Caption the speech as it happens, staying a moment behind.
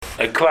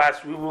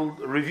class, we will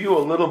review a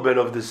little bit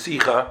of the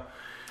Sikha.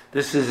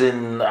 This is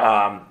in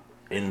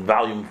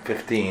volume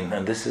 15,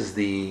 and this is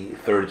the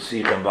third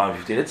Sikha in volume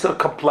 15. It's a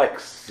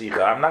complex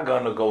Sikha. I'm not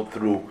going to go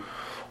through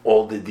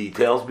all the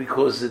details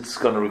because it's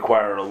going to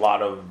require a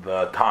lot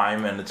of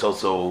time, and it's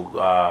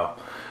also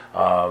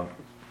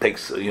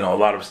takes a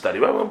lot of study.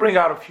 But we'll bring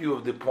out a few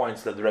of the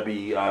points that the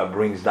Rebbe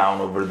brings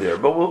down over there.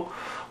 But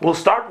we'll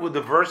start with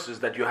the verses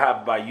that you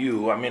have by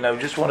you. I mean, I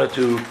just wanted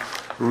to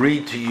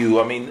read to you.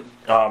 I mean,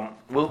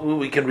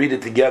 we can read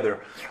it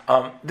together.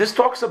 This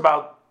talks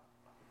about,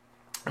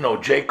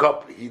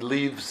 Jacob. He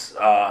leaves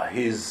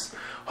his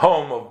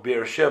home of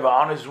Beersheba.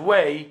 On his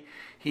way,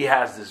 he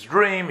has this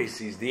dream. He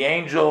sees the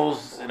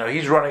angels.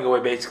 He's running away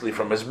basically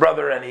from his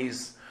brother, and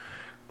he's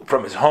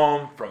from his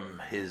home,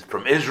 from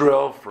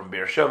Israel, from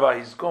Beersheba.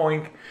 He's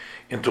going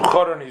into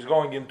Choron. He's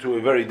going into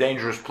a very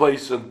dangerous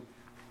place, and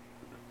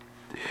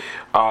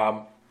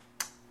on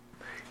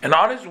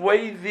his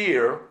way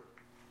there,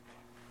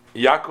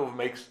 Yaakov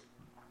makes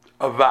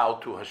a vow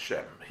to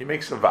Hashem. He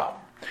makes a vow.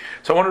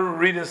 So I want to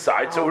read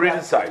inside. So we read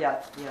inside.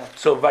 Yeah.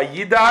 So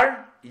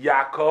Vayidar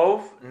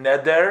Yaakov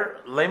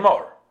Neder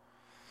Lemor.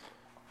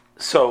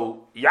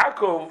 So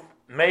Yaakov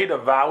made a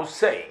vow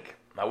saying,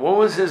 now what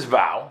was his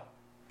vow?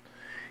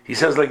 He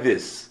says like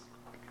this: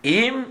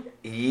 Im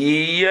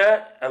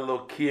Yiyeh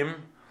Elokim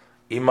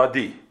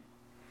Imadi.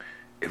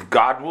 If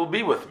God will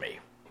be with me,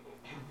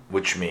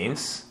 which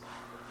means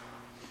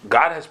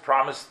God has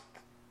promised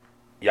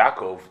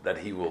Yaakov that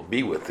he will be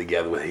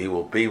he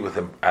will be with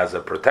him as a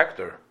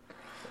protector.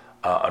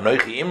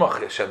 Anochi imach,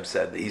 Hashem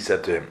said, he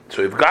said to him.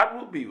 So if God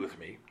will be with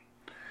me,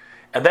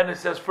 and then it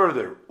says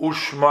further,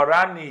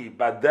 Ushmarani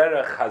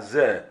baderech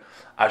hazeh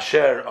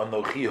asher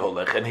anochi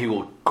holech, and he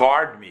will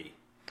guard me,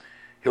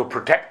 he'll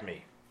protect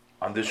me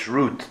on this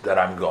route that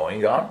I'm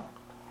going on.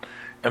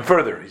 And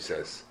further he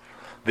says,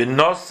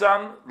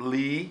 V'nosan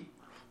li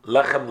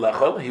lechem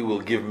lechel, he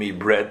will give me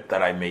bread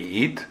that I may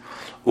eat,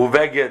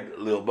 uveged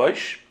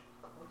lilbosh,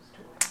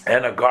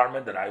 and a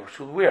garment that I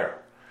should wear.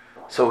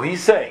 So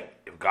he's saying,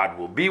 if God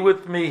will be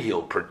with me,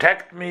 he'll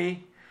protect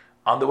me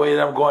on the way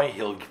that I'm going,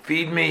 he'll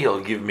feed me, he'll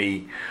give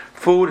me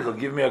food, he'll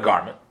give me a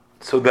garment.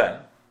 So then,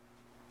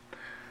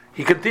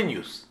 he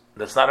continues.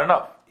 That's not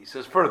enough. He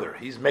says further,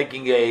 he's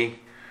making a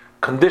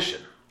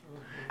condition.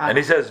 And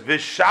he says,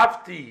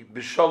 Vishavti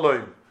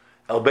b'shalom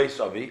el beis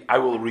avi, I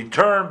will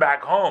return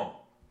back home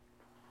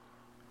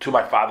to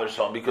my father's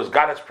home, because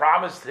God has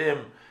promised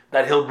him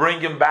that he'll bring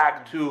him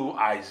back to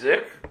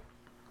Isaac.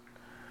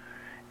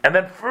 And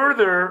then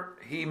further,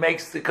 he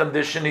makes the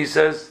condition, he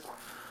says,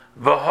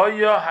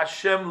 V'hoya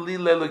Hashem li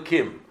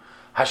lelukim.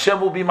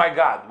 Hashem will be my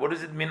God. What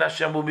does it mean,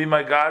 Hashem will be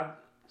my God?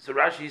 So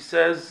Rashi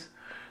says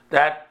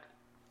that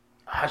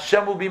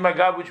Hashem will be my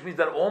God, which means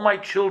that all my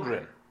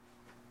children,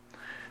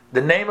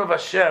 the name of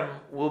Hashem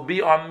will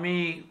be on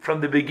me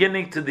from the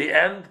beginning to the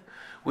end,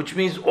 which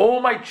means all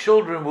my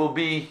children will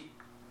be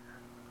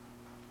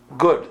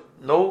good.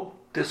 No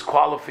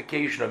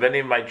disqualification of any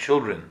of my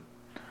children.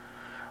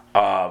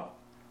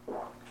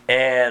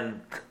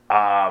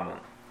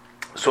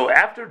 So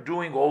after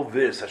doing all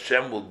this,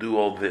 Hashem will do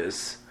all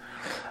this.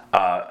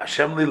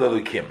 Hashem li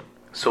lelukim.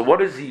 So what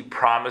does he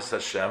promise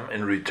Hashem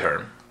in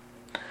return?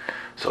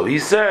 So he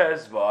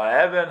says,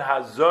 Va'even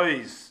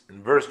hazois,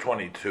 in verse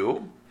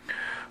 22,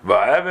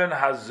 Va'even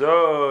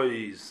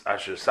hazois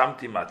asher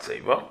samti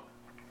matzeva.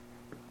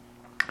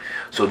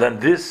 So then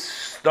this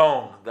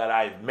stone that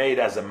I've made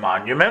as a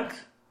monument,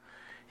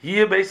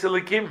 Yiyeh beis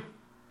Elokim,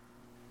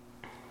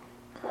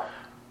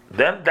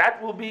 then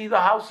that will be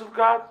the house of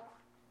God.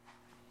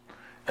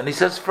 And he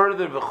says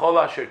further, V'chol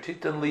asher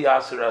titan li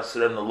aser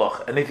aseren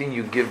aloch. Anything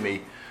you give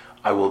me,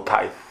 I will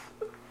tithe.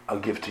 I'll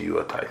give to you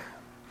a tithe.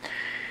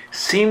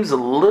 Seems a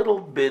little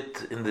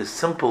bit, in this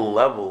simple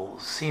level,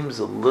 seems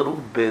a little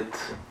bit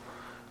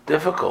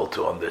difficult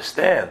to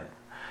understand.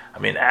 I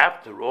mean,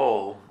 after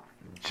all,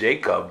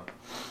 Jacob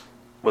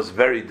was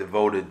very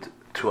devoted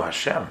to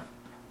Hashem.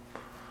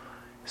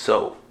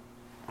 So,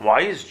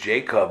 why is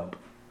Jacob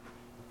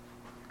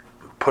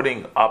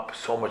putting up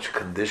so much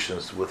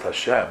conditions with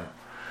Hashem?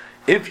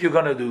 If you're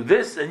going to do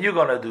this, and you're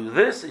going to do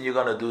this, and you're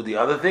going to do the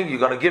other thing, you're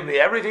going to give me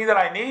everything that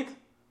I need,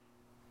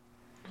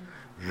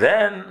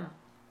 then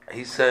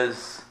he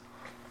says,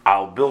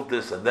 I'll build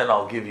this, and then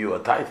I'll give you a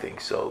tithing.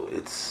 So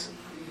it's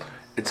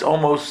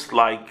almost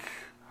like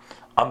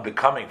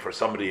unbecoming for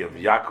somebody of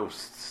Yaakov's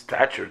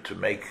stature to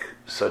make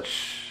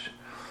such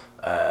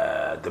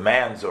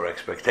demands or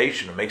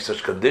expectation, to make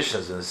such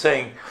conditions, and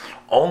saying,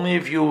 only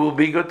if you will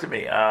be good to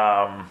me.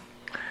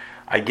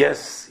 I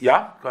guess,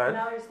 yeah, go ahead.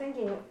 No, I was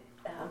thinking,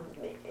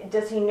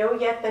 does he know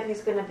yet that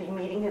he's going to be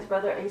meeting his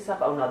brother Esau?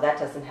 Oh no, that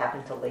doesn't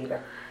happen till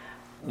later.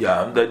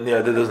 That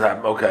doesn't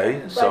happen.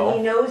 Okay, but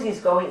he knows he's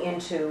going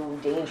into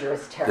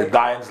dangerous territory. The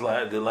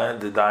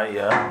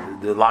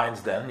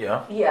lion's den,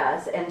 yeah.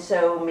 Yes, and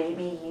so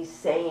maybe he's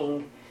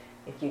saying,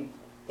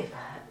 if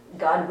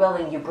God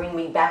willing, you bring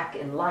me back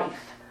in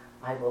life,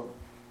 I will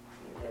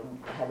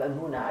have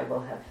emunah, I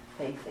will have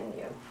faith in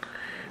you.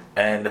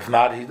 And if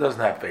not, he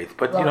doesn't have faith.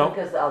 But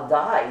because I'll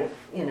die if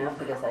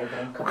because I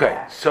don't come okay.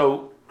 back.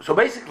 So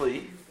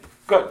basically,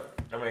 good.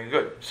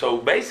 Good. So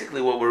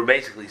basically, what we're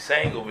basically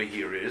saying over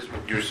here is,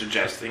 what you're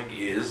suggesting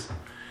is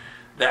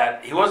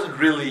that he wasn't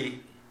really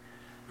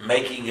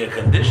making a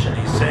condition.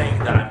 He's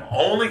saying that I'm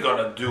only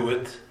going to do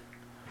it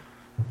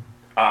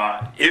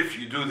if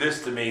you do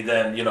this to me.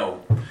 Then if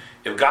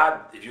you're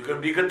going to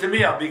be good to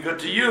me, I'll be good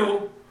to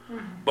you.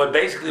 But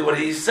basically, what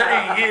he's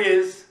saying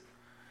is,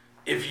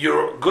 if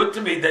you're good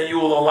to me, then you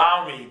will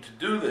allow me to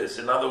do this.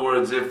 In other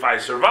words, if I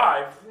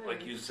survive,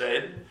 like you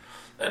said,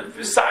 and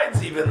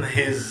besides even the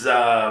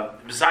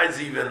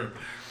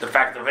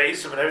fact of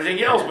Esav and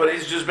everything else, but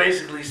he's just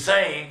basically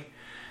saying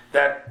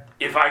that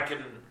if I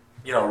can,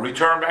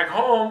 return back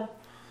home,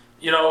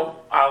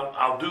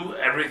 I'll do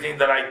everything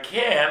that I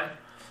can,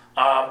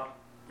 but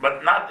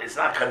it's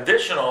not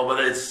conditional,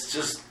 but it's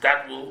just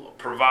that will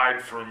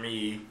provide for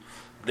me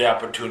the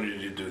opportunity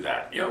to do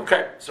that.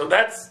 Okay, so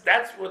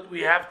that's what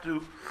we have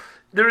to.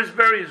 There is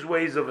various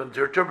ways of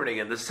interpreting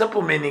it. The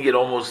simple meaning, it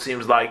almost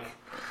seems like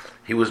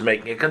he was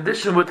making a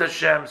condition with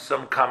Hashem.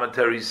 Some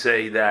commentaries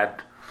say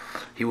that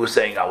he was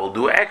saying, I will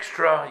do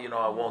extra,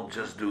 I won't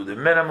just do the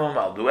minimum,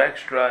 I'll do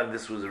extra, and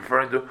this was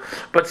referring to.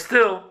 But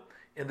still,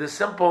 in the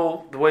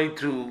simple way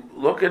to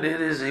look at it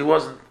is, he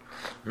wasn't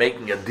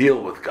making a deal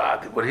with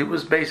God. What he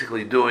was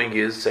basically doing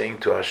is saying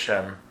to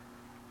Hashem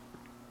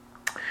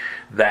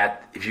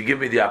that if you give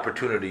me the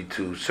opportunity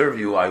to serve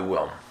you, I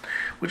will.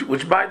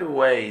 Which by the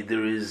way,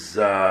 there is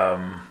the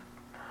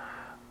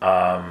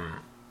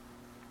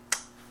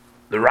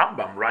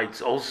Rambam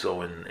writes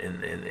also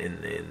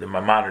in the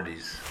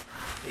Maimonides.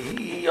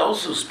 He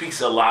also speaks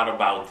a lot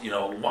about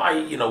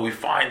why we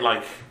find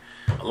like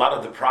a lot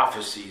of the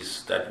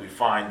prophecies that we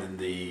find in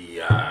the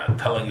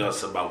telling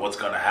us about what's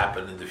going to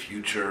happen in the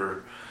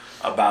future,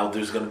 about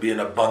there's going to be an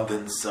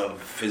abundance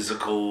of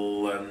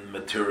physical and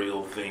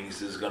material things.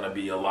 There's going to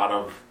be a lot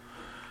of,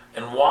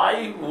 and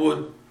why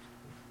would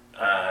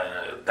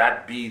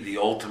that be the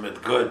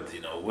ultimate good?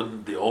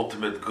 Wouldn't the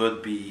ultimate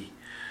good be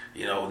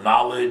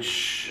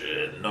knowledge,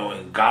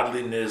 knowing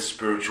godliness,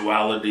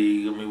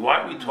 spirituality?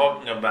 Why are we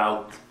talking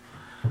about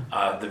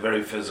the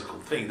very physical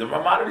thing? The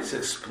Maimonides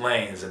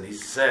explains, and he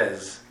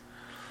says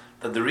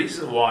that the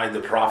reason why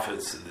the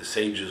prophets and the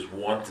sages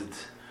wanted,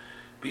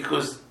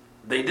 because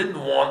they didn't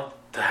want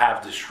to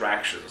have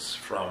distractions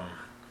from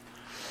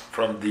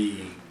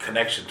the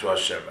connection to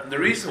Hashem. And the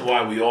reason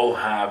why we all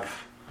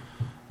have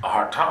a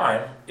hard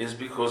time is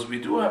because we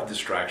do have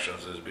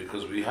distractions, is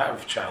because we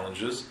have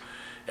challenges,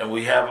 and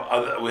we have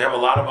a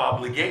lot of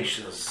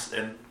obligations.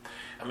 And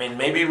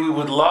maybe we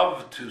would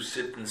love to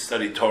sit and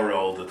study Torah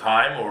all the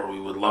time, or we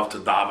would love to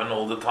daven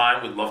all the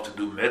time. We'd love to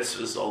do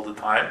mitzvahs all the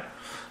time.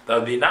 That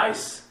would be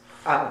nice.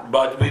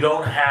 But we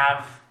don't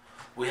have.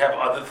 We have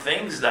other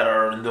things that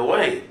are in the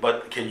way.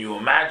 But can you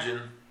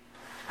imagine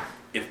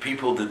if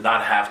people did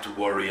not have to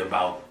worry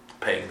about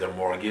paying their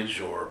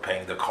mortgage or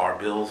paying the car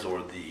bills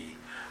or the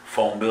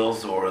phone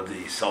bills or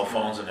the cell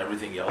phones and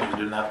everything else? We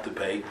didn't have to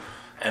pay.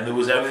 And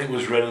everything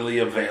was readily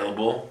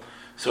available,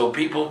 so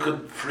people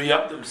could free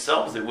up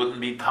themselves. They wouldn't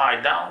be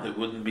tied down. They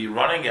wouldn't be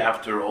running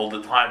after all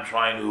the time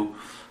trying to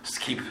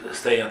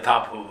stay on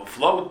top of a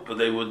float. But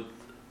they would,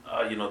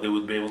 they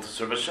would be able to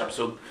serve Hashem.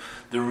 So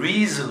the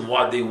reason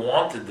why they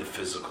wanted the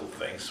physical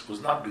things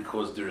was not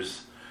because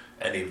there's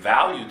any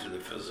value to the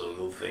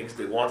physical things.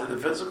 They wanted the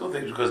physical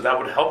things because that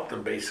would help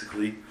them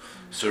basically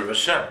serve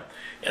Hashem.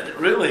 And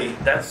really,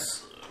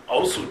 that's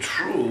also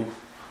true.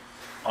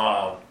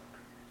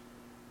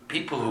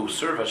 People who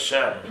serve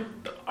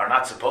Hashem are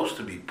not supposed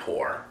to be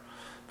poor.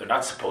 They're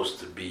not supposed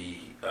to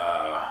be,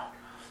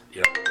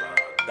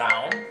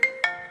 down.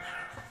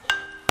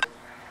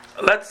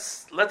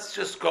 Let's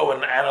just go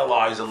and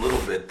analyze a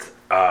little bit.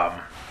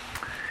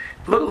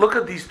 Look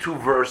at these two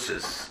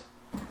verses,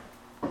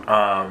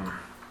 and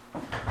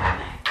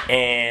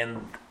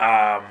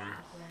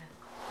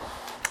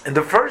in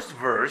the first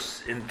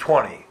verse in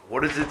 20,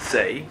 what does it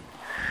say?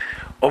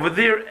 Over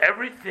there,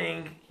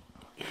 everything.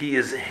 He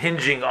is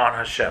hinging on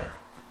Hashem.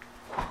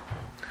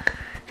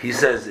 He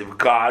says, if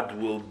God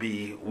will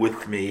be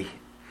with me,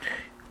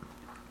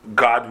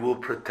 God will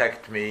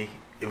protect me,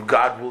 if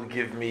God will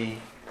give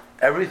me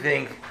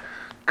everything,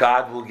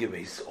 God will give me.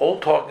 He's all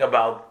talking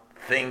about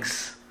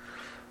things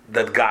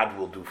that God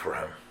will do for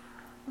him.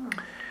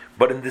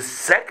 But in the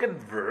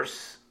second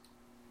verse,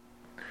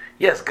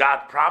 yes,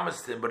 God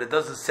promised him, but it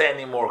doesn't say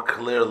any more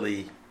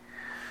clearly,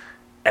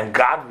 and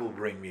God will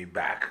bring me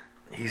back.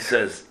 He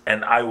says,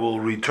 and I will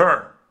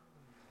return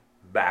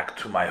back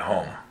to my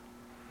home.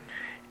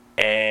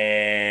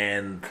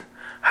 And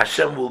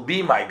Hashem will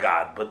be my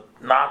God, but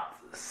not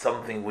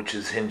something which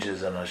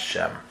hinges on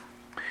Hashem.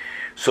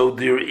 So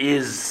there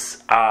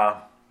is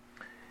a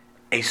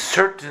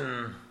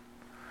certain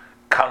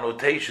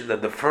connotation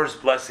that the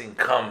first blessing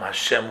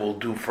Hashem will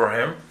do for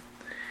him.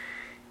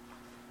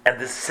 And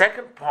the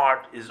second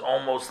part is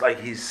almost like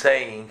he's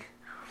saying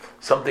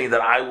something that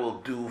I will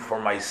do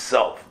for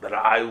myself, that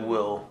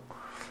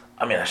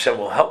Hashem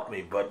will help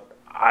me, but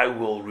I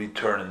will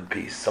return in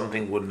peace,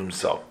 something with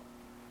himself.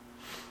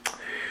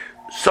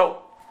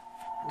 So,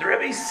 the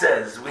Rebbe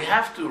says we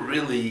have to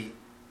really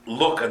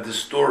look at the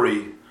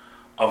story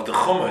of the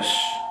Chumash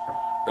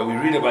that we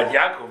read about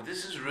Yaakov.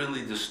 This is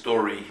really the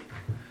story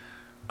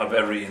of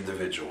every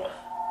individual.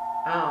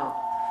 Oh.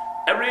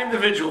 Every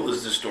individual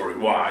is the story.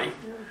 Why?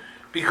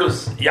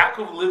 Because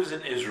Yaakov lives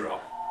in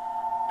Israel,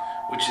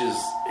 which is,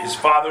 his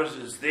father's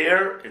is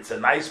there. It's a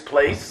nice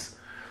place.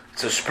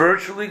 It's a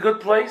spiritually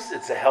good place.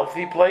 It's a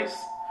healthy place.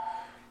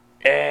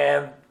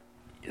 And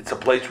it's a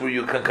place where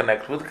you can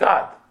connect with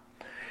God.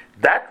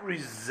 That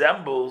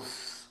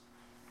resembles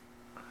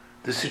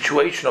the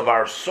situation of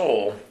our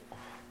soul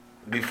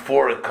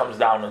before it comes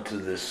down into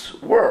this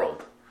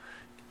world.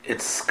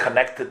 It's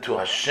connected to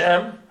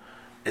Hashem.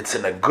 It's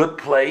in a good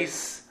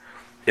place.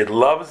 It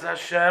loves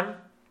Hashem.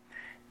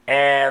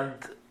 And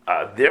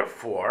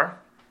therefore,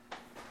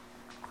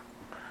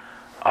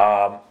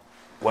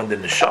 when the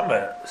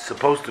neshama is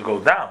supposed to go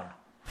down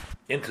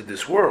into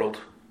this world,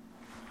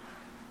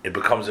 it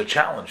becomes a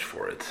challenge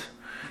for it.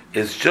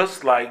 It's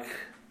just like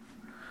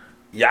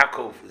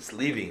Yaakov is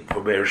leaving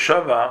for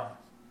Beersheba,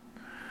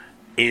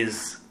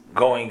 is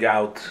going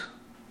out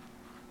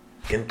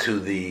into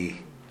the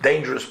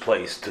dangerous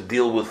place to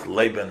deal with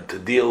Laban, to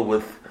deal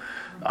with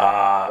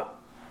a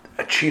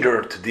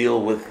cheater, to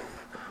deal with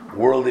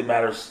worldly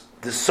matters.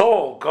 The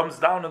soul comes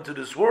down into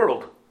this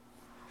world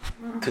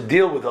to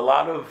deal with a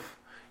lot of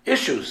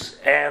issues.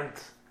 And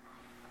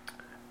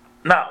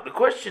now the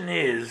question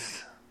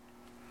is,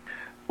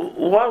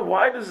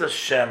 why does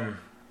Hashem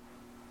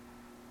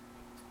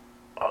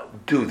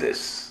do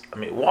this? I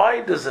mean,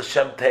 why does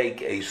Hashem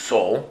take a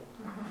soul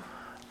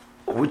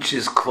which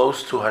is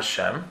close to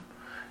Hashem,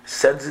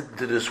 sends it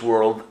to this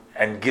world,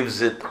 and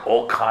gives it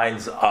all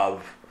kinds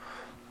of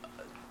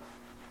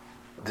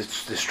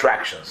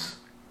distractions?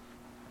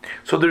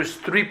 So there's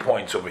 3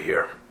 points over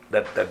here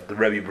that the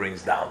Rebbe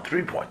brings down.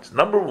 3 points.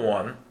 Number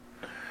one,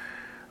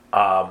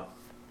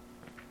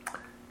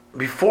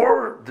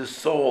 before the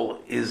soul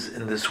is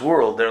in this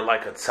world, they're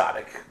like a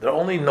tzaddik. They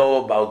only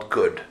know about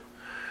good.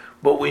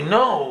 But we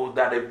know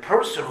that a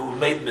person who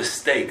made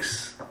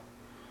mistakes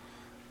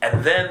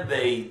and then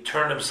they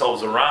turn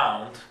themselves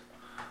around,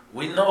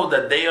 we know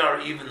that they are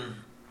even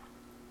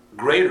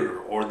greater,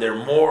 or they're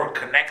more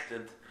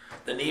connected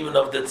than even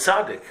of the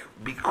tzaddik,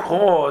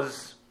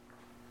 because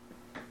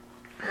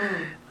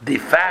the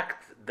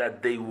fact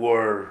that they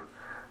were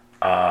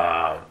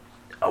a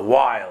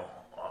while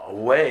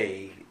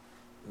away,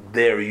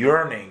 their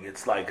yearning,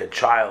 it's like a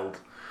child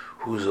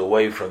who's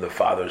away from the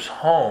father's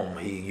home.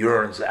 He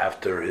yearns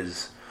after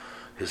his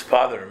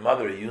father and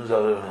mother. He yearns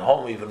after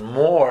home even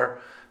more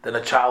than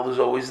a child who's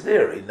always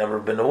there. He'd never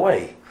been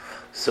away.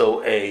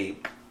 So a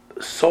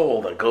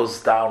soul that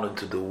goes down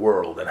into the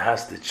world and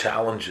has the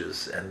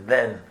challenges, and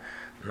then,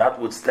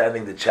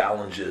 notwithstanding the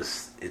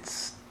challenges,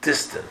 it's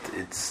distant,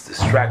 it's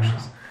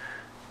distractions,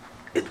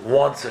 it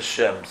wants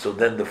Hashem. So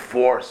then the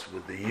force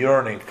with the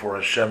yearning for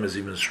Hashem is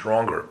even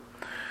stronger.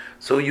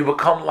 So you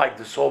become like,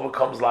 the soul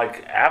becomes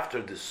like,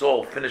 after the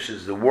soul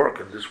finishes the work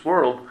in this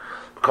world,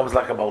 becomes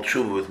like a Baal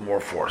Tshuva with more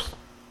force.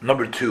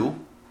 Number two,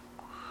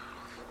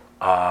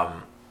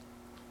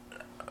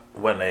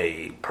 when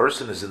a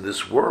person is in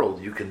this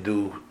world, you can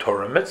do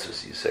Torah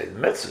mitzvahs. You say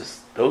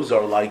mitzvahs, those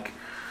are like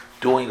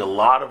doing a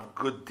lot of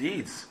good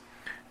deeds.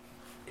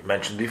 You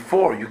mentioned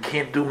before, you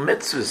can't do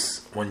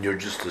mitzvahs when you're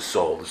just a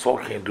soul. The soul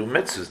can't do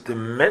mitzvahs. The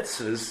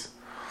mitzvahs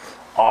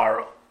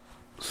are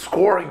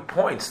scoring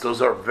points.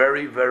 Those are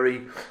very,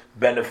 very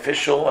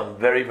beneficial and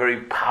very,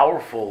 very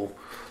powerful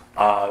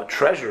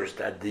treasures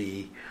that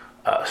the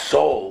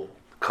soul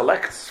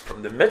collects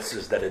from the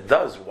mitzvahs that it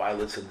does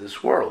while it's in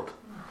this world.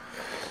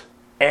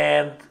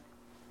 And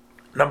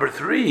number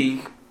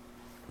three,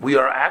 we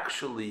are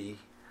actually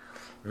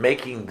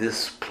making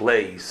this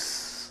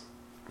place,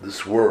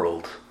 this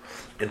world,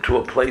 into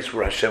a place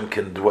where Hashem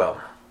can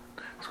dwell.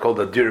 It's called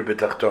the Dir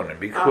B'Tachtonim,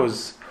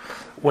 because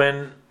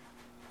when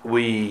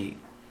we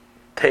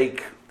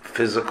take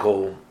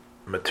physical,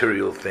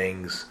 material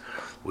things,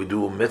 we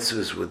do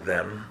mitzvahs with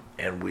them,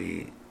 and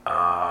we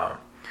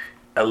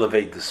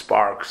elevate the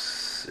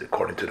sparks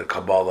according to the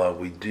Kabbalah.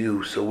 We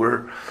do so.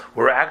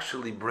 We're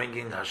actually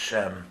bringing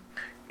Hashem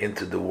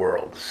into the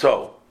world.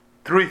 So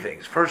 3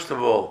 things. First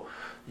of all,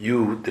 the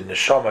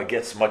neshama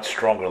gets much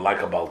stronger,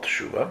 like a Baal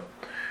Teshuvah.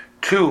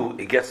 2,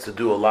 it gets to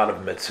do a lot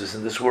of mitzvahs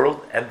in this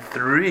world, and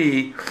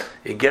 3,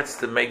 it gets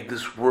to make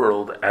this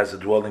world as a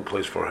dwelling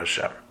place for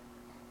Hashem.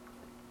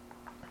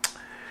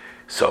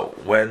 So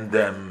when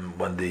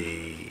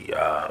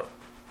the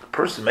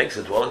person makes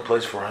a dwelling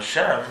place for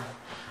Hashem,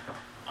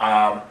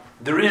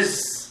 there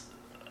is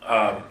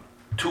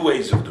 2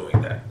 ways of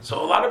doing that.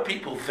 So a lot of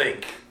people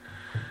think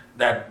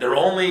that they're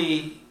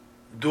only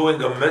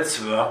doing a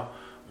mitzvah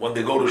when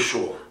they go to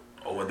shul,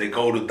 or when they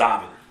go to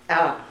daven,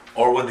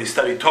 or when they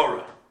study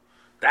Torah.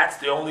 That's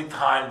the only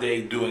time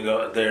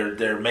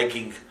they're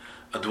making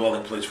a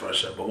dwelling place for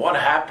Hashem. But what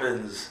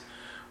happens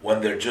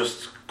when they're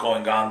just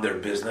going on their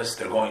business,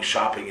 they're going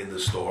shopping in the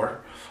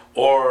store,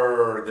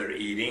 or they're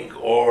eating,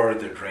 or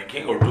they're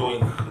drinking, or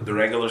doing the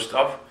regular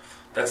stuff?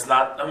 That's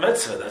not a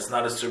mitzvah. That's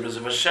not a service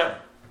of Hashem.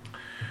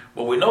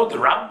 But we know the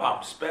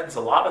Rambam spends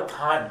a lot of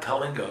time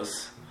telling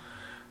us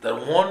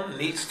that one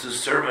needs to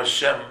serve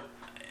Hashem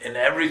in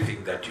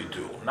everything that you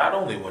do, not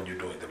only when you're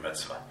doing the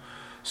mitzvah.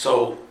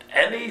 So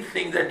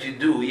anything that you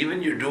do,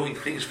 even you're doing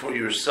things for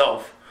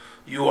yourself,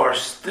 you are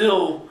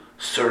still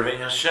serving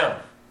Hashem.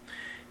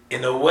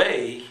 In a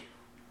way,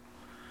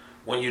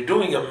 when you're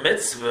doing a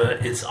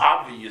mitzvah, it's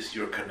obvious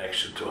your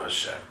connection to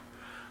Hashem.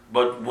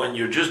 But when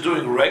you're just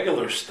doing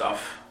regular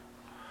stuff,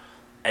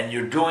 and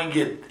you're doing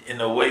it in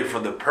a way for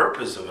the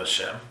purpose of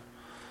Hashem,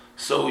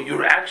 so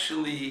you're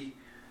actually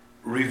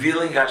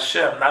revealing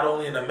Hashem, not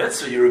only in a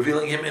mitzvah, you're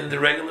revealing Him in the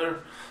regular,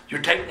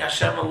 you're taking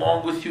Hashem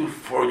along with you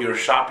for your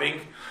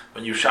shopping,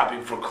 when you're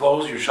shopping for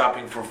clothes, you're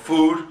shopping for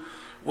food,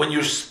 when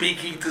you're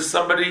speaking to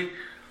somebody,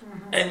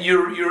 and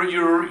you're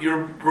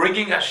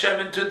bringing Hashem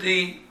into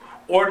the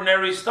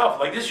ordinary stuff.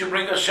 Like this, you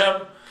bring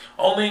Hashem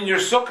only in your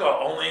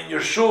sukkah, only in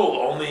your shul,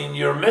 only in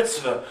your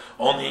mitzvah,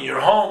 only in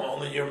your home,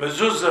 only in your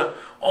mezuzah,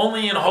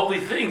 only in holy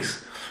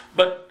things.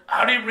 But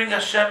how do you bring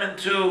Hashem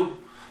into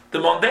the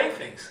mundane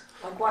things?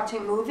 Like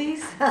watching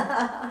movies?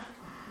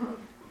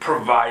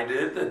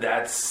 Provided that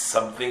that's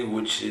something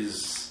which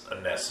is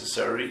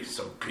necessary.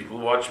 Some people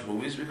watch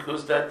movies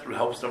because that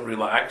helps them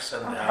relax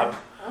and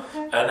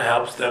and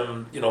helps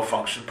them,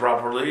 function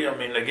properly. I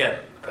mean, again,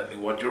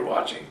 depending what you're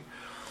watching.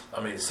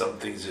 I mean, some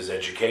things is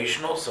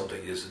educational,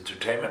 something is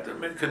entertainment. I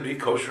mean, it could be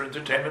kosher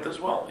entertainment as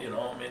well.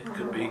 It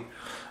could be.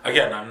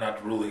 Again, I'm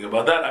not ruling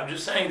about that. I'm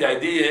just saying the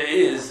idea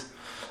is,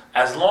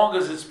 as long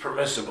as it's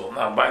permissible.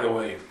 Now, by the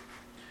way,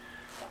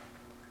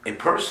 a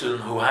person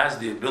who has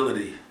the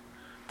ability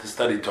to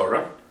study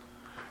Torah,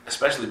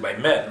 especially by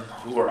men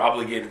who are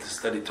obligated to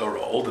study Torah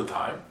all the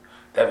time,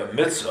 they have a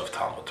mitzvah of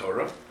Talmud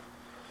Torah,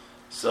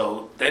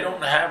 so they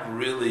don't have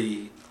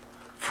really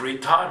free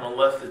time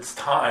unless it's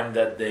time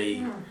that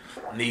they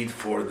need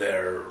for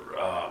their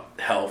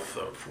health,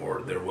 or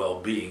for their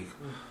well-being.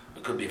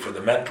 It could be for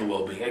the mental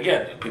well-being.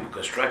 Again, people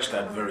can stretch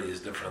that various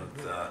different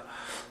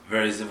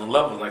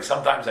levels. Like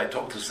sometimes I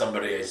talk to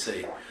somebody, I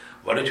say,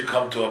 why did you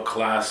come to a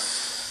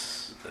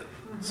class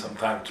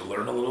sometime to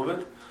learn a little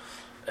bit?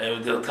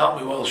 And they'll tell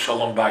me, well,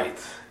 Shalom Bayit.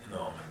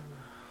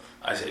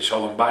 I say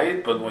Shalom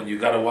Bayit, but when you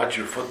got to watch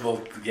your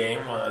football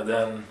game,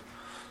 then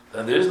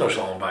there is no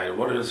Shalom Bayit.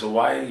 What is it? So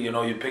why,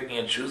 you're picking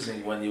and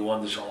choosing when you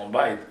want the Shalom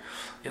Bayit?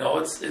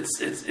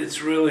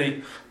 It's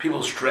really,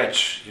 people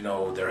stretch,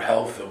 their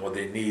health and what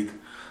they need.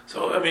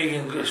 So,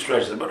 you can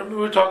stretch it. But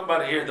we're talking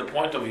about here, the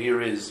point of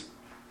here is,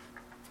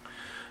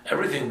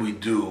 everything we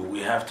do, we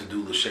have to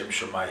do L'Shem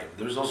Shemayim.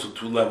 There's also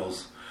two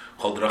levels,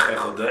 Chol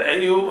Drachecha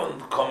De'eyu and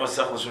Kol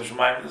Masech L'Shem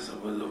Shemayim.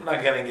 I'm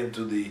not getting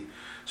into the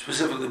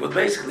specifically, but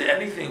basically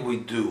anything we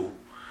do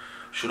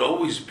should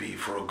always be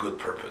for a good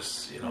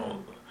purpose,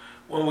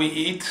 When we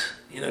eat,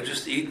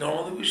 just eat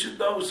normally, we should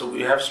know, so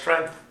we have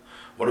strength.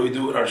 What do we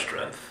do with our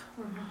strength?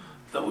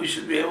 That we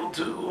should be able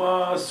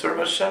to serve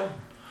Hashem.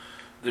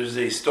 There's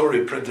a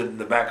story printed in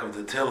the back of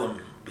the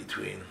Tehillim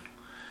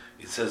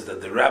it says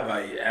that the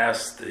rabbi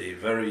asked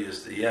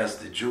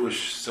the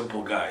Jewish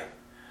simple guy,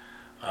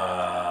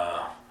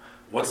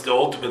 what's the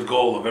ultimate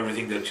goal of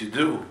everything that you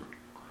do?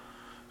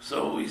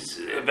 So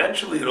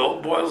eventually it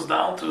all boils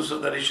down to so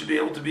that he should be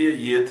able to be a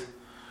Yid.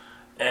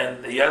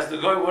 And he asked the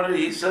guy,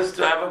 he says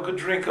to have a good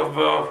drink of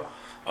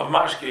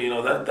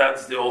mashke,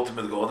 that's the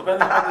ultimate goal.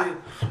 Depending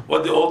on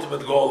what the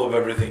ultimate goal of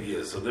everything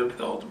is. So the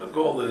ultimate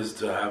goal is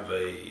to have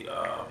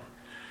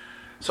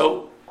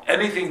so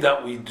anything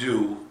that we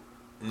do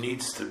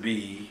needs to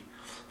be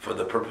for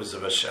the purpose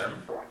of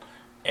Hashem.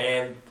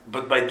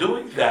 But by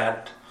doing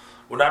that,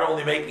 we're not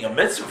only making a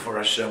mitzvah for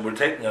Hashem, we're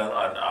taking an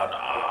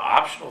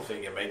optional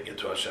thing and making it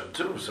to Hashem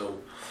too.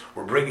 So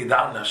we're bringing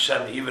down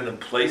Hashem even in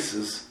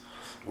places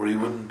where He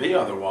wouldn't be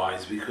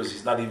otherwise, because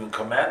He's not even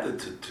commanded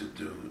to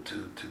do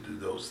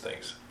those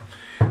things.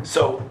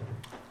 So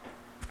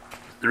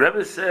the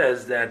Rebbe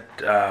says that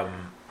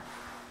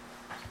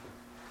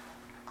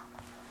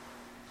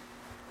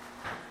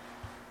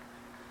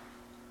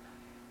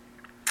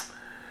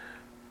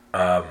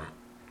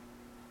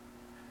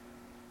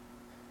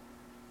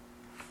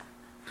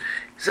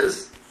he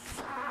says,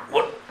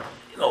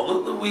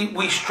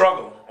 we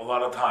struggle a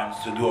lot of times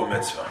to do a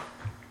mitzvah.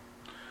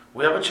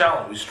 We have a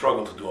challenge. We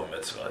struggle to do a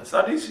mitzvah. It's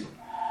not easy.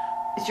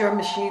 Is your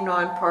machine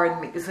on? Pardon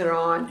me. Is it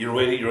on? You're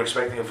waiting. You're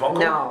expecting a phone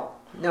call?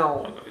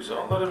 No. Okay,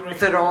 so let it ring.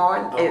 Is it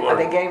on? Are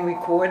they getting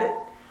recorded?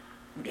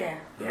 Yeah.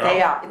 No.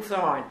 They are. It's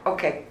on.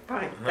 Okay.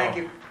 Fine. No. Thank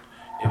you.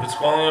 If it's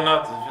calling or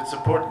not, if it's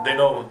important, they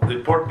know. The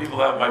important people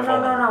have my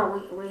phone.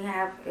 No. We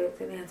have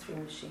it's an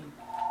answering machine.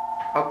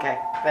 Okay.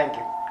 Thank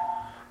you.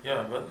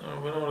 Yeah, but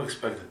we don't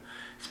expect it.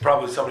 It's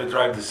probably somebody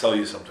trying to sell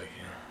you something.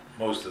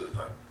 Most of the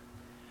time.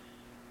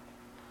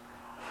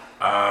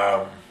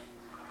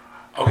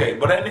 Okay,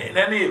 but in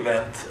any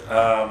event,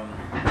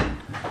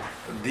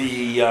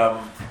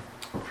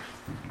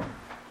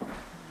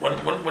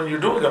 when you're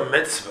doing a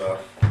mitzvah,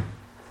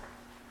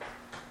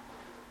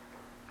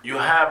 you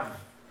have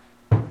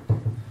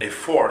a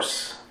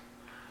force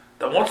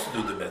that wants to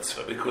do the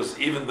mitzvah, because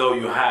even though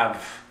you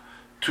have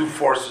two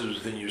forces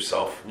within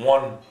yourself,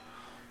 one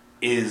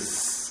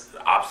is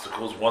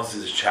obstacles, one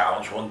is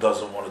challenged, one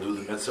doesn't want to do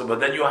the mitzvah, but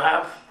then you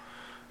have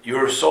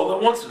your soul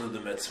that wants to do the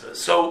mitzvah.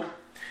 So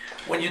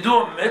when you do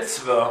a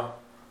mitzvah,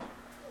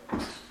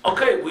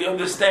 okay, we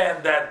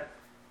understand that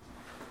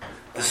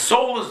the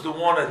soul is the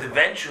one that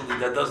eventually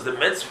that does the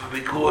mitzvah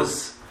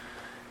because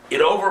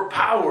it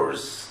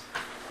overpowers,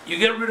 you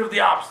get rid of the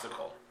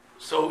obstacle.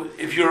 So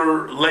if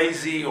you're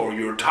lazy or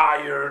you're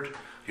tired,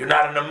 you're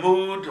not in a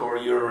mood or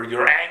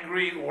you're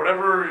angry or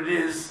whatever it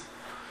is,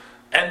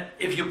 and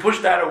if you push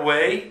that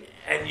away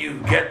and you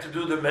get to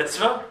do the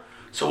mitzvah,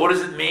 so what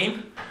does it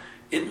mean?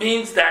 It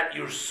means that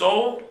your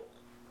soul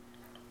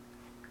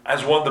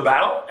has won the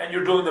battle and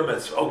you're doing the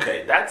mitzvah.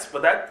 Okay,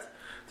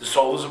 the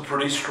soul is a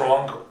pretty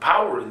strong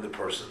power in the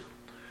person.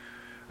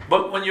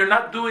 But when you're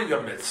not doing a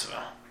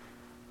mitzvah,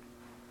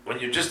 when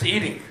you're just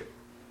eating,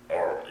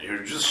 or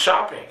you're just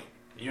shopping,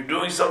 you're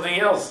doing something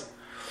else,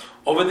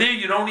 over there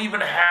you don't even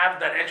have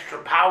that extra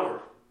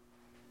power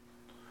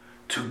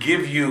to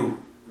give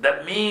you.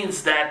 That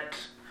means that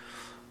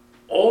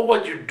all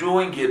what you're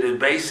doing it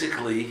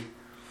basically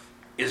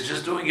is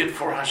just doing it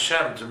for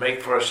Hashem, to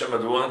make for Hashem a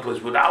dwelling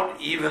place, without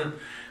even,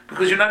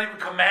 because you're not even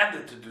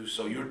commanded to do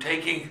so. You're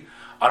taking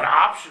an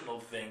optional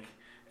thing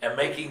and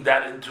making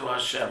that into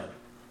Hashem.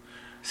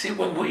 See,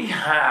 when we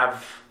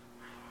have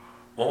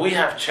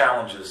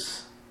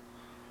challenges,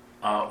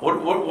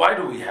 why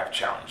do we have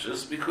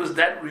challenges? Because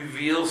that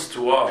reveals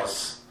to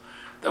us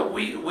that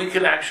we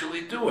can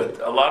actually do it.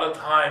 A lot of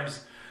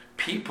times,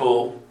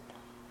 people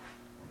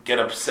get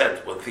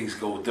upset when things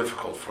go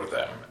difficult for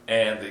them,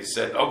 and they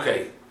said,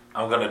 "Okay,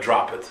 I'm going to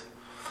drop it."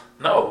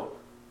 No,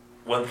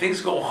 when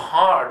things go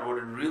hard, what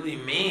it really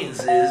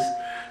means is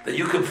that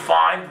you can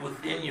find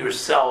within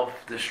yourself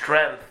the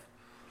strength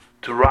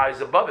to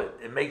rise above it.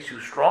 It makes you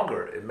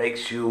stronger. It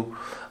makes you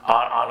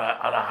on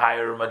a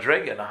higher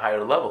madrega, on a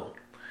higher level.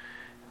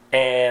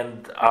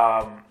 And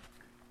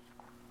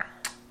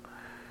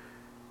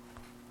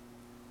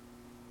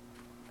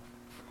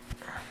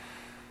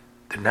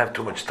didn't have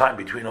too much time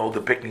between all the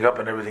picking up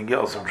and everything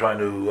else. I'm trying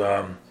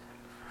to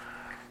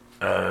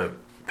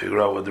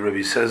figure out what the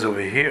Rebbe says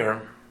over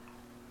here.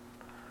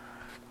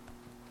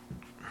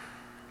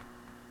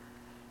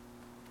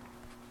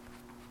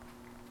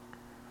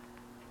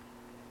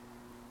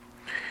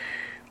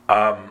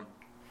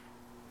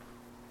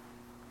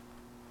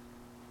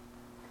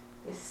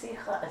 Is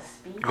sicha a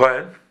speech? Go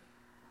ahead.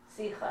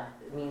 Sicha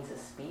means a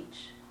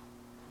speech.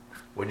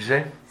 What did you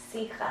say?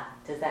 Sicha,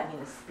 does that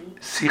mean a speech?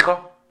 Sicha?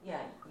 Yeah.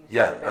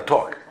 Yeah, a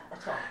talk. Sicha,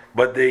 a talk.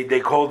 But they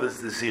call this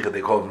the sicha.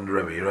 They call it from the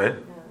Rebbe, right?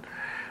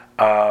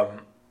 Yeah.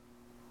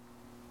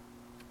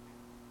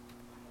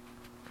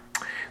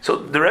 So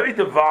the Rebbe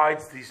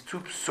divides these two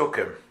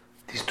psukim,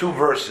 these two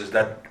verses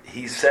that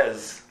he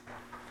says.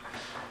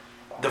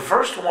 The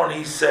first one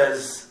he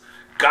says,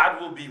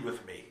 God will be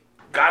with me.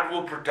 God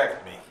will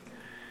protect me.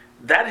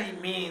 That he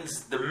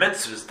means the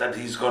mitzvahs that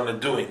he's going to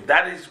doing.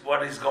 That is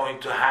what he's going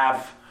to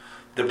have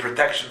the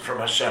protection from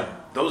Hashem.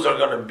 Those are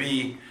going to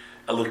be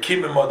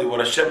Elokim Imodi, what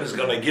Hashem is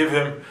going to give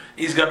him.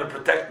 He's going to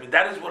protect me.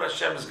 That is what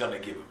Hashem is going to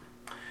give him.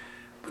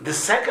 But the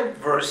second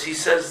verse, he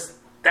says,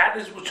 that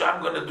is what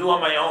I'm going to do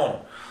on my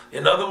own.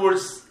 In other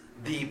words,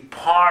 the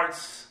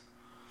parts,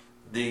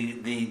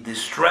 the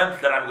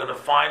strength that I'm going to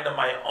find on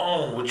my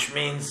own, which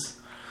means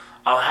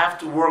I'll have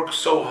to work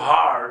so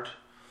hard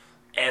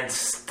and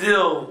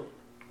still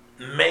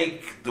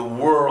make the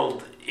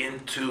world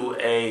into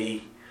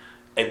a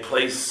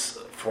place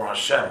for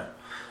Hashem.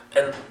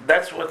 And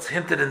that's what's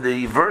hinted in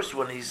the verse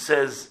when he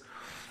says,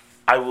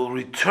 I will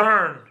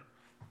return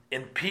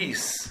in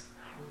peace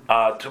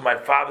to my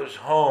father's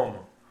home,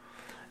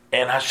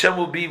 and Hashem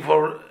will be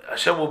for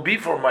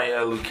my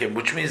Elokim,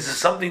 which means it's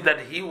something that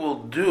he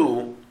will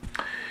do.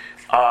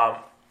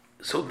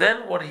 So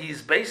then what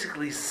he's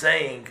basically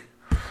saying,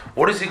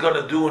 what is he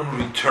going to do in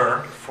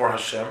return for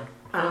Hashem?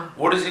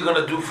 What is he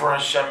going to do for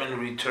Hashem in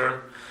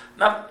return?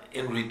 Not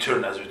in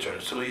return as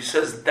return. So he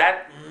says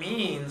that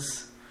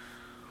means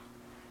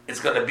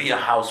it's going to be a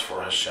house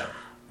for Hashem.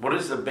 What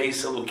is the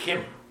Beis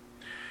Elokim?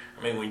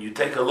 I mean, when you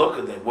take a look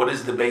at it, what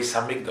is the Beis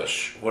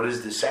Hamikdash? What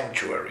is the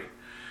sanctuary?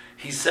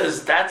 He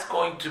says that's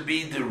going to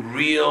be the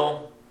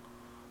real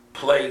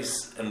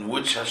place in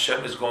which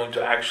Hashem is going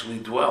to actually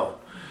dwell.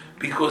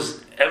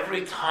 Because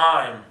every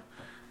time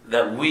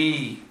that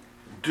we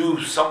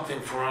do something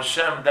for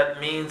Hashem, that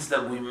means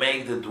that we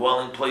make the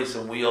dwelling place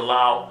and we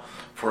allow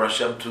for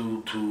Hashem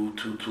to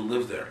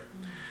live there.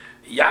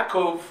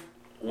 Yaakov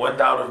went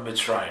out of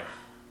Mitzrayim,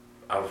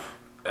 of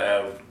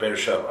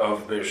Beersheba,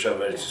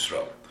 Eretz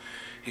Yisrael.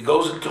 He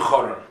goes into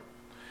Choron.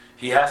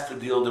 He has to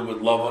deal there with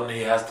Lavan.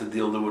 He has to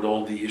deal there with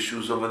all the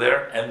issues over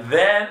there, and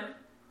then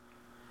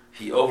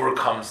he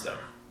overcomes them.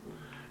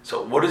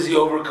 So, what does he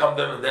overcome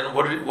them? And then,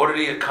 what did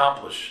he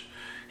accomplish?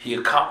 He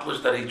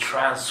accomplished that he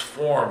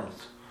transformed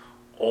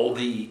all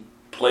the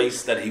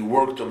place that he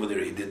worked over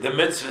there. He did the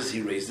mitzvahs.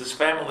 He raised his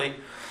family,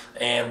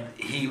 and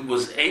he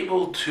was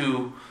able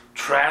to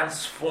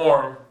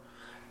transform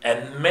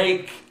and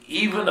make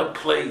even a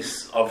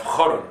place of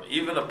Choron,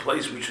 even a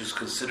place which is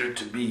considered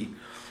to be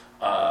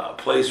a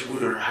place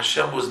where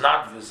Hashem was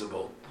not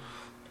visible,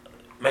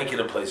 make it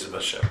a place of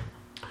Hashem.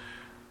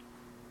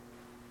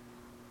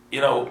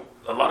 You know,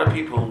 a lot of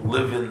people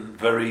live in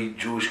very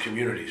Jewish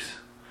communities.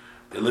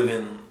 They live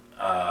in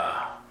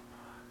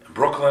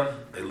Brooklyn,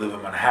 they live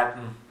in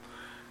Manhattan,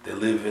 they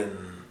live in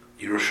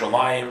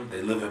Yerushalayim,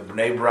 they live in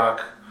Bnei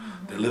Brak,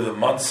 they live in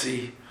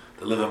Monsey,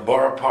 they live in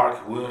Borough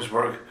Park,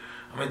 Williamsburg.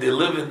 I mean, they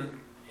live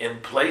in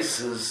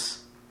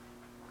places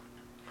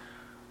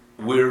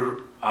where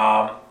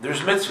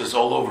there's mitzvahs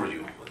all over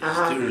you.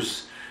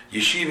 There's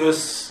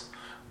yeshivas,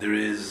 there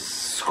is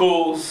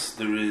schools,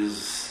 there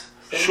is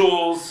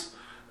shuls,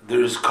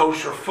 there's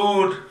kosher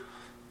food.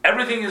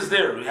 Everything is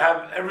there.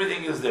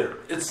 Everything is there.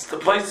 The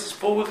place is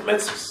full with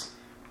mitzvahs.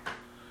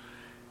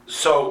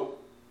 So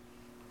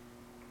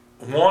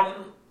one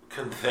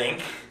can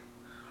think,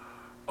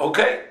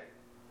 okay,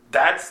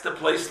 that's the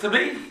place to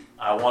be.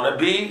 I want to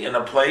be in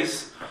a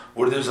place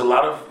where there's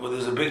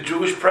a big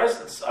Jewish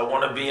presence. I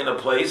want to be in a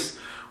place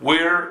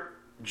where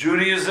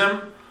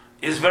Judaism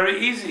is very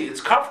easy.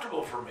 It's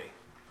comfortable for me.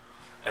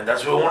 And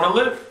that's where I want to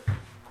live.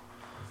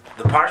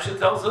 The Parsha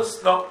tells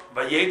us, no,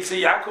 Vayetze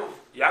Yaakov.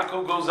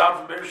 Yaakov goes out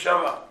from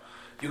Beersheba.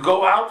 You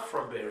go out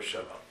from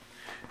Beersheba.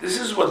 This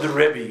is what the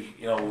Rebbe,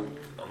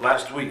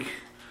 last week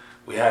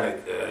we had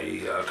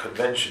a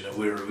convention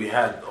where we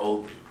had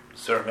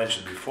Sarah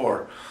mentioned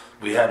before,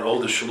 we had all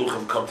the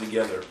Shluchim come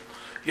together.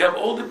 You have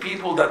all the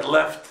people that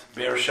left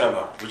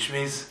Beersheba, which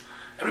means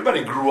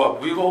everybody grew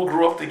up. We all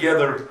grew up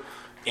together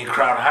in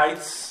Crown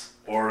Heights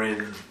or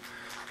in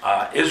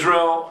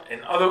Israel,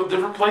 in other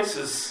different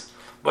places,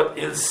 but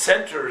in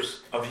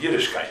centers of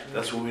Yiddishkeit.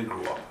 That's where we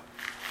grew up.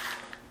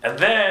 And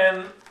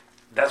then,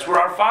 that's where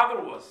our father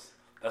was.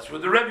 That's where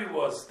the Rebbe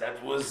was.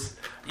 That was,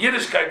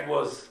 Yiddishkeit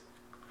was.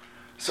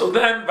 So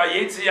then,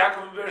 Vayetze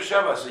Yaakov in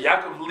Beersheba. So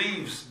Yaakov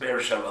leaves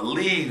Beersheba,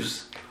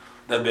 leaves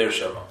the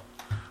Beersheba.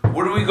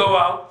 Where do we go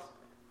out?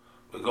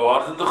 We go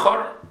out in the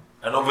Choron.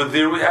 And over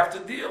there we have to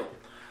deal.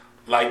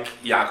 Like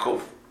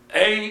Yaakov.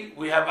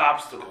 We have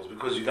obstacles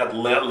because you got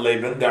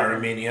Laban, the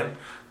Aramean,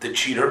 the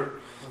cheater.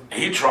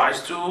 He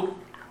tries to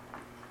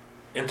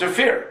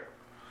interfere.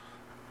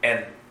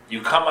 And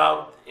you come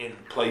out in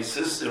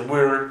places and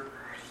where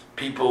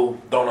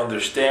people don't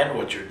understand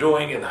what you're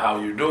doing and how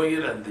you're doing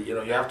it, and you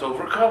have to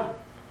overcome.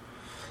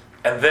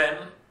 And then,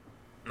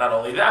 not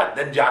only that,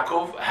 then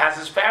Yaakov has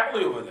his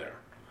family over there.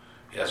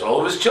 He has all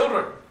of his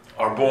children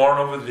are born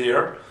over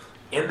there,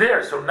 in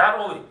there. So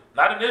not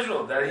in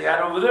Israel, that he had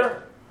over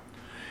there.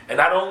 And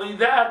not only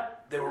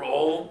that, they were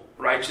all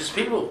righteous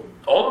people.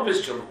 All of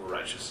his children were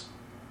righteous.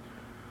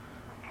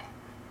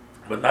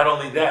 But not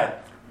only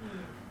that,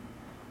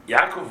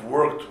 Yaakov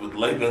worked with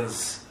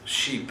Laban's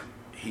sheep.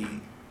 He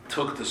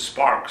took the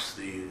sparks,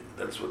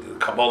 that's what the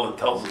Kabbalah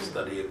tells us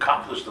that he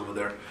accomplished over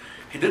there.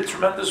 He did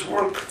tremendous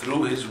work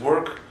through his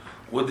work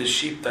with the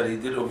sheep that he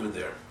did over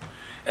there.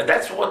 And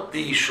that's what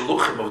the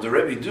Shluchim of the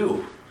Rebbe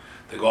do.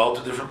 They go out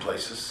to different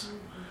places.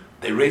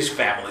 They raise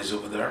families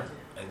over there.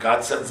 And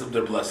God sends them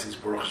their blessings,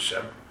 Baruch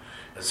Hashem.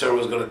 And Sarah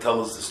was going to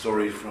tell us the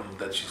story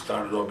that she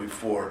started on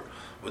before,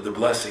 with the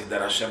blessing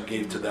that Hashem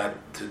gave to that,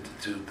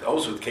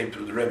 also it came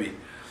through the Rebbe.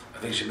 I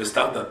think she missed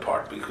out that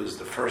part because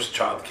the first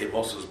child came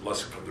also as a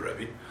blessing from the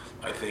Rebbe.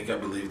 I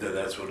believe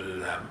that's what it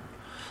had happened.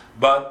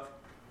 But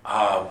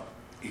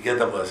you get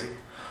the blessing.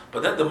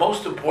 But then the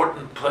most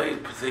important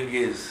thing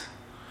is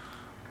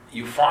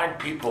you find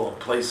people in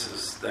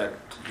places that,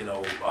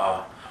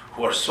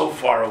 who are so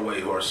far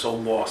away, who are so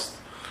lost,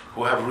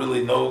 who have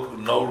really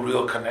no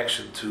real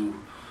connection to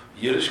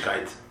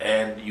Yiddishkeit,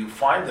 and you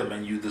find them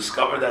and you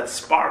discover that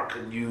spark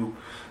and you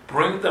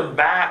bring them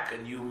back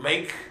and you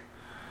make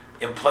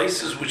in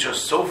places which are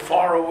so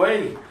far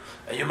away,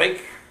 and you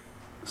make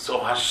so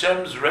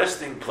Hashem's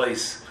resting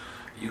place.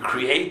 You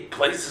create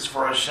places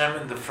for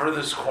Hashem in the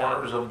furthest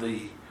corners of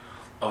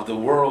the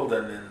world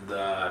and in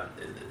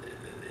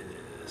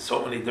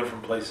so many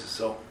different places.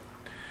 So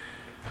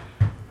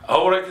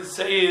all what I can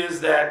say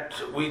is that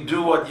we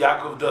do what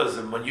Yaakov does,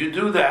 and when you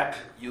do that,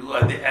 you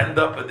end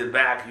up at the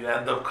back. You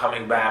end up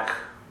coming back,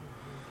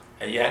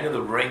 and you end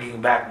up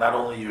bringing back not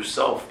only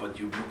yourself, but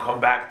you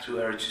come back to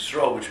Eretz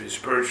Yisrael, which means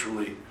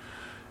spiritually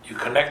you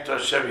connect to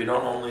Hashem. You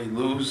don't only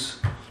lose,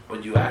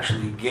 but you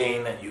actually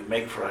gain, and you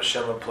make for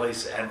Hashem a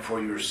place, and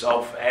for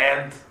yourself,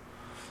 and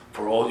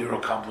for all your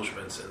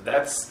accomplishments. And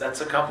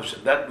that's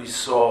accomplishment. That we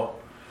saw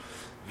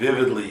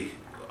vividly.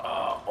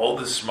 All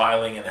the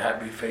smiling and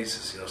happy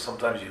faces.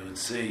 Sometimes you would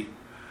see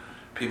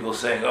people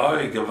saying, "Oh,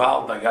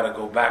 Gewalt, I got to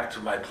go back to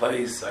my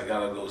place. I got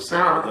to go."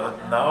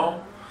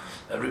 No,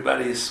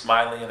 everybody is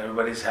smiling and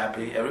everybody's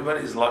happy.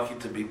 Everybody's lucky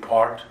to be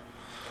part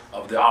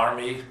of the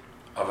army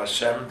of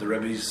Hashem, the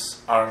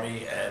Rebbe's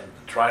army, and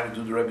trying to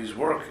do the Rebbe's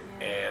work.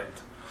 And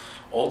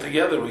all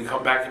together, we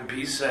come back in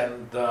peace.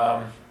 And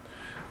I'm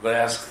going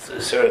to ask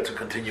Sarah to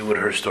continue with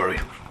her story.